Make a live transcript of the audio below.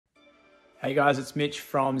Hey guys, it's Mitch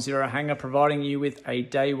from Zero Hanger providing you with a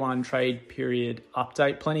day one trade period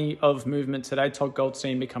update. Plenty of movement today. Todd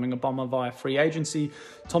Goldstein becoming a Bomber via free agency.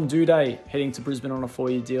 Tom Doedee heading to Brisbane on a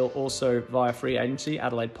 4-year deal, also via free agency.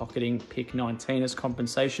 Adelaide pocketing pick 19 as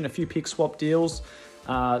compensation. A few pick swap deals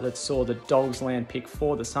that saw the Dogs land pick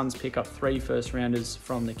 4, the Suns pick up 3 first rounders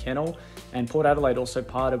from the kennel, and Port Adelaide also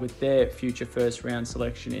parted with their future first round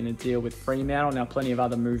selection in a deal with Fremantle. Now plenty of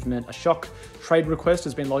other movement. A shock trade request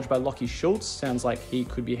has been lodged by Lockie Schultz. Sounds like he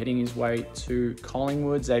could be heading his way to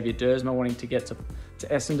Collingwood. Xavier Dersma wanting to get to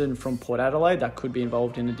Essendon from Port Adelaide. That could be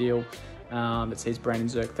involved in a deal that sees Brandon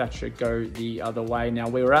Zerk-Thatcher go the other way. Now,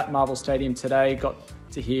 we were at Marvel Stadium today, got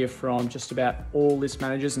to hear from just about all list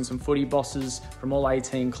managers and some footy bosses from all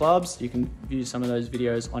 18 clubs. You can view some of those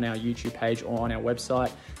videos on our YouTube page or on our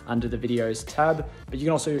website under the videos tab. But you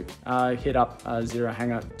can also hit up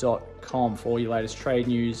zerohanger.com for all your latest trade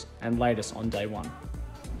news and latest on day one.